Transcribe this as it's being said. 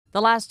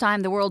The last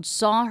time the world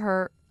saw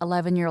her,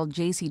 11-year-old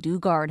Jaycee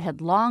Dugard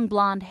had long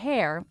blonde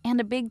hair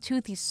and a big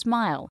toothy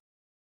smile,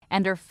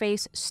 and her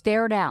face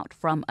stared out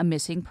from a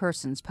missing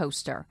persons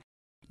poster.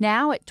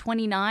 Now, at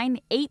 29,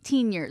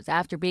 18 years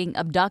after being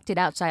abducted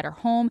outside her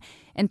home,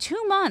 and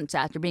 2 months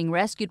after being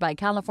rescued by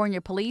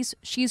California police,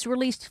 she's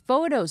released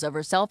photos of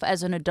herself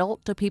as an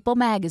adult to People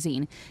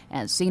magazine,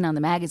 as seen on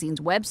the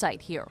magazine's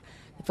website here.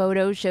 The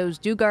photo shows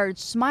Dugard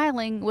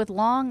smiling with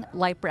long,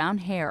 light brown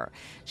hair.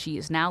 She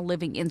is now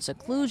living in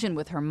seclusion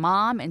with her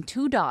mom and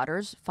 2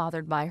 daughters,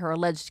 fathered by her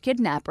alleged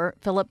kidnapper,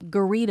 Philip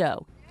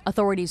Garrido.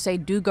 Authorities say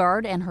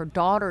Dugard and her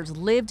daughters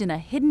lived in a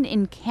hidden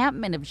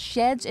encampment of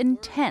sheds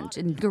and tents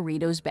in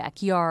Garrido's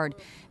backyard.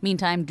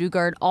 Meantime,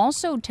 Dugard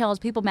also tells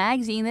People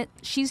magazine that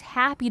she's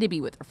happy to be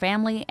with her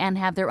family and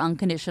have their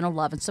unconditional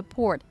love and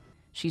support.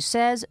 She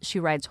says she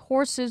rides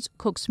horses,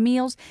 cooks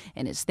meals,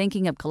 and is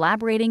thinking of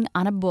collaborating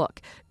on a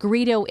book.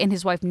 Garrido and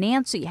his wife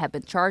Nancy have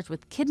been charged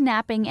with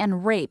kidnapping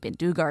and rape in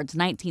Dugard's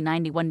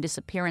 1991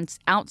 disappearance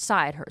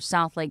outside her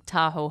South Lake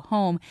Tahoe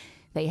home.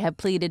 They have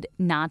pleaded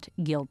not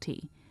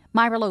guilty.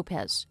 Myra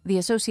Lopez, The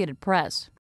Associated Press.